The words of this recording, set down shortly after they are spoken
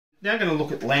Now I'm going to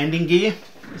look at landing gear.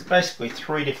 There's basically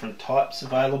 3 different types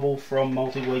available from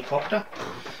Multi-rotor.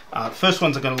 The first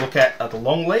ones I'm going to look at are the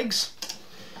long legs.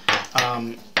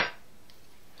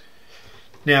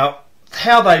 Now,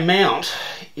 how they mount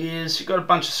is you've got a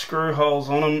bunch of screw holes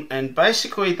on them, and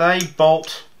basically they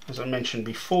bolt, as I mentioned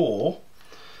before,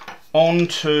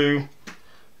 onto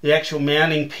the actual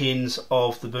mounting pins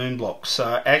of the boom block.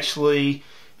 So actually,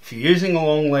 if you're using the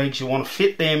long legs, you want to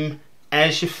fit them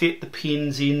as you fit the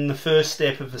pins in the first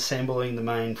step of assembling the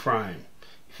main frame.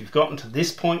 If you've gotten to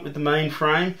this point with the main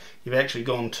frame, you've actually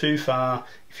gone too far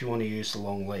if you want to use the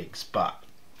long legs. But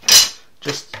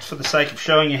just for the sake of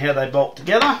showing you how they bolt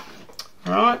together,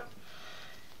 right?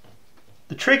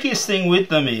 The trickiest thing with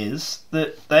them is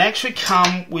that they actually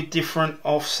come with different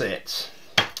offsets.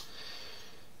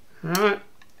 Right?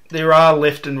 There are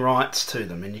left and rights to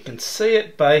them, and you can see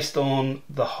it based on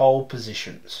the hole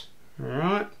positions.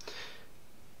 Right?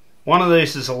 One of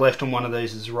these is a left and one of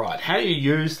these is a right. How you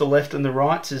use the left and the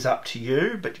rights is up to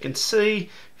you, but you can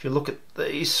see if you look at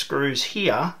these screws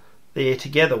here, they're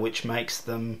together, which makes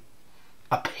them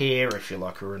a pair, if you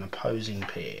like, or an opposing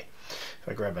pair. If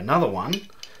I grab another one,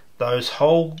 those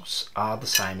holes are the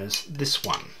same as this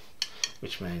one,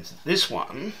 which means that this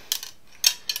one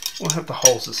will have the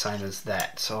holes the same as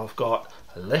that. So I've got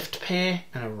a left pair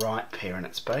and a right pair, and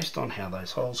it's based on how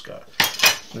those holes go.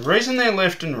 The reason they're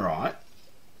left and right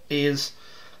is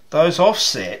those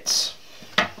offsets,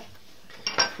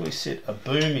 if we set a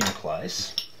boom in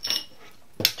place,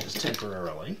 just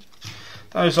temporarily,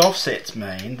 those offsets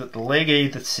mean that the leg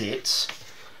either sits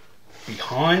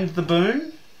behind the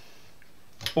boom,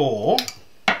 or,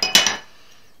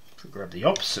 if we grab the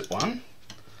opposite one,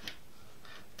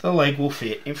 the leg will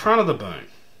fit in front of the boom.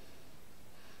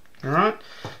 Alright,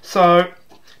 so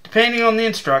depending on the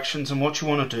instructions and what you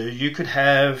want to do, you could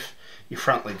have your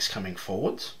front legs coming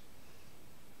forwards,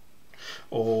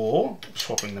 or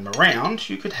swapping them around,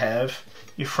 you could have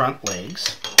your front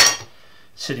legs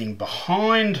sitting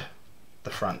behind the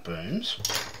front booms,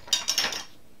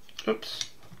 oops,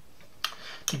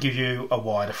 to give you a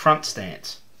wider front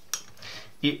stance.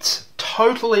 It's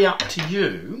totally up to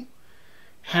you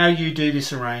how you do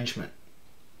this arrangement.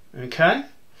 Okay?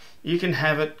 You can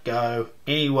have it go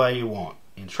any way you want.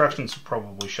 Instructions will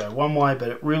probably show one way, but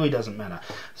it really doesn't matter.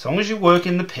 As long as you work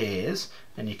in the pairs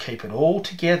and you keep it all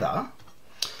together,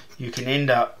 you can end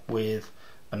up with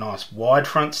a nice wide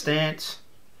front stance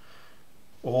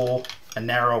or a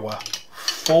narrower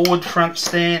forward front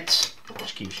stance,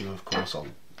 which gives you, of course,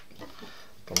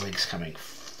 the legs coming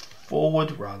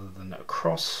forward rather than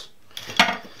across.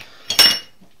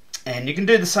 And you can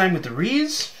do the same with the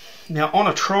rears. Now on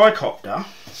a tricopter,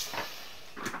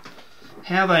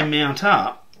 how they mount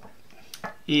up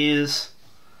is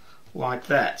like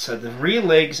that. So the rear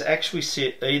legs actually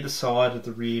sit either side of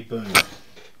the rear boom.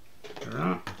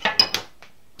 Alright.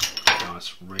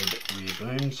 Nice red rear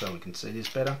boom so we can see this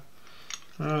better.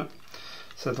 Alright.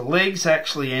 So the legs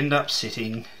actually end up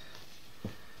sitting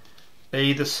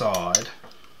either side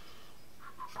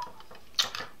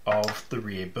of the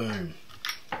rear boom,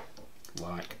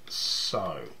 like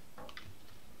so.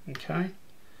 Okay.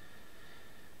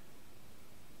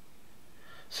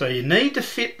 So you need to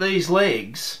fit these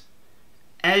legs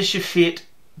as you fit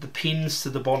the pins to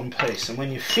the bottom piece, and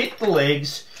when you fit the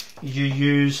legs you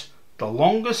use the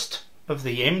longest of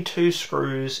the M2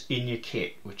 screws in your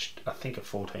kit, which I think are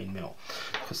 14mm,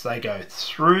 because they go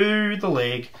through the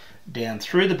leg, down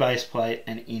through the base plate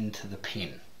and into the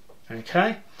pin.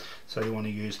 Okay, so you want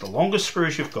to use the longest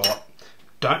screws you've got.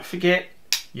 Don't forget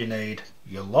you need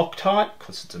your Loctite,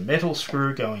 because it's a metal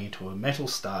screw going into a metal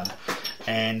stud,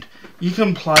 and you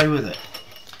can play with it.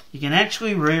 You can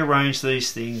actually rearrange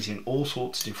these things in all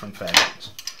sorts of different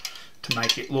fashions to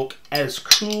make it look as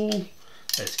cool,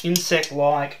 as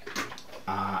insect-like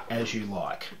as you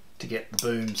like, to get the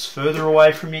booms further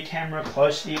away from your camera,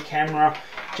 closer to your camera.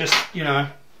 Just, you know,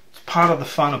 it's part of the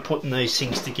fun of putting these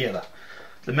things together.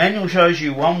 The manual shows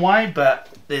you one way, but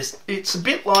it's a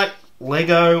bit like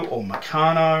Lego or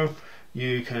Meccano.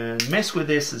 You can mess with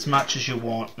this as much as you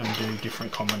want and do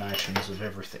different combinations of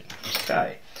everything.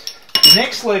 Okay, the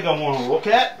next leg I want to look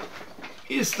at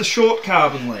is the short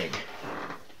carbon leg.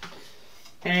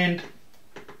 And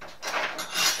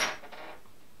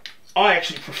I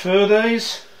actually prefer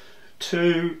these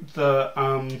to the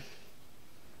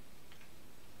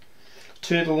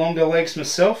longer legs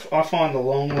myself. I find the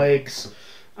long legs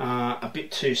a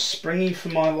bit too springy for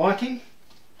my liking,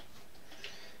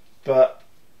 but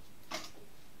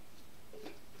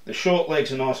the short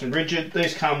legs are nice and rigid.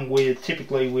 These come with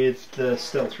typically with the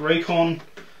Stealth Recon.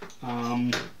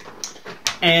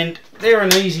 And they're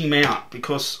an easy mount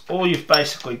because all you've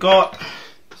basically got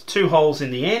is 2 holes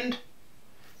in the end,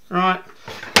 right?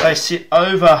 They sit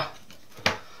over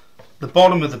the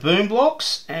bottom of the boom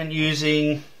blocks, and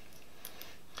using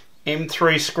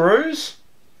M3 screws,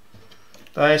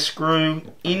 they screw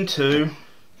into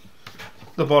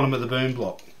the bottom of the boom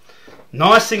block.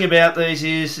 Nice thing about these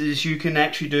is you can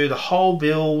actually do the whole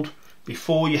build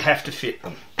before you have to fit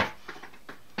them.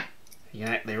 You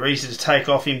know, they're easy to take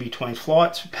off in between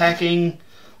flights for packing.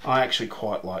 I actually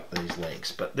quite like these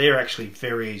legs, but they're actually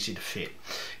very easy to fit.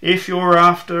 If you're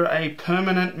after a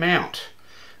permanent mount,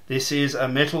 this is a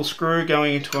metal screw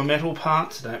going into a metal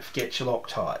part, so don't forget your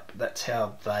Loctite. That's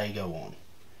how they go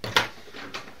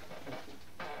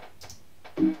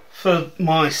on. For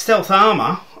my stealth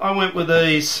armour, I went with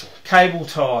these cable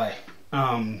tie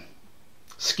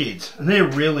skids, and they're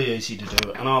really easy to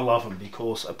do, and I love them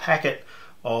because a packet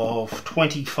of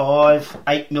 25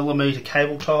 8mm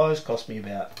cable ties cost me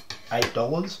about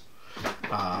 $8,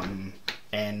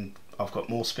 and I've got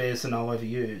more spares than I'll ever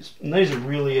use. And these are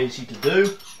really easy to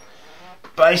do.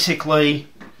 Basically,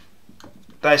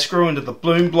 they screw into the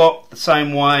boom block the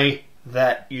same way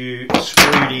that you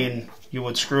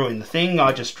would screw in the thing.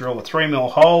 I just drill a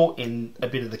 3mm hole in a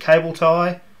bit of the cable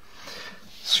tie,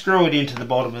 screw it into the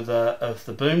bottom of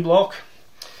the boom block,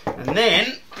 and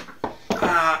then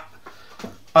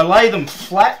I lay them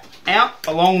flat out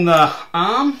along the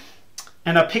arm,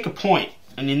 and I pick a point.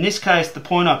 And in this case, the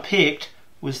point I picked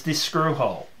was this screw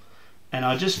hole, and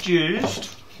I just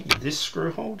used this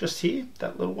screw hole just here,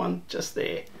 that little one just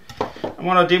there. And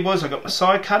what I did was I got my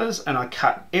side cutters and I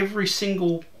cut every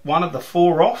single one of the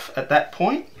 4 off at that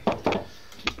point.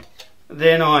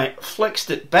 Then I flexed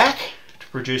it back to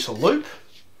produce a loop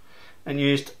and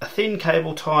used a thin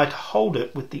cable tie to hold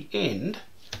it with the end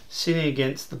sitting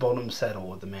against the bottom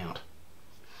saddle of the mount.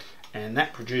 And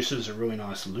that produces a really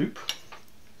nice loop.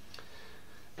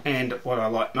 And what I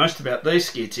like most about these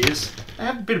skids is they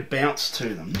have a bit of bounce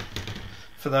to them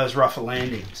for those rougher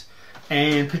landings.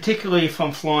 And particularly if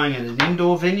I'm flying in an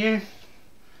indoor venue,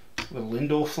 little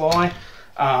indoor fly,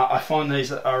 I find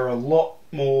these are a lot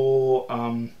more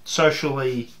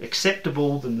socially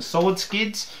acceptable than the solid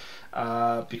skids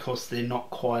because they're not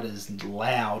quite as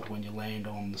loud when you land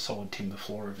on the solid timber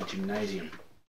floor of a gymnasium.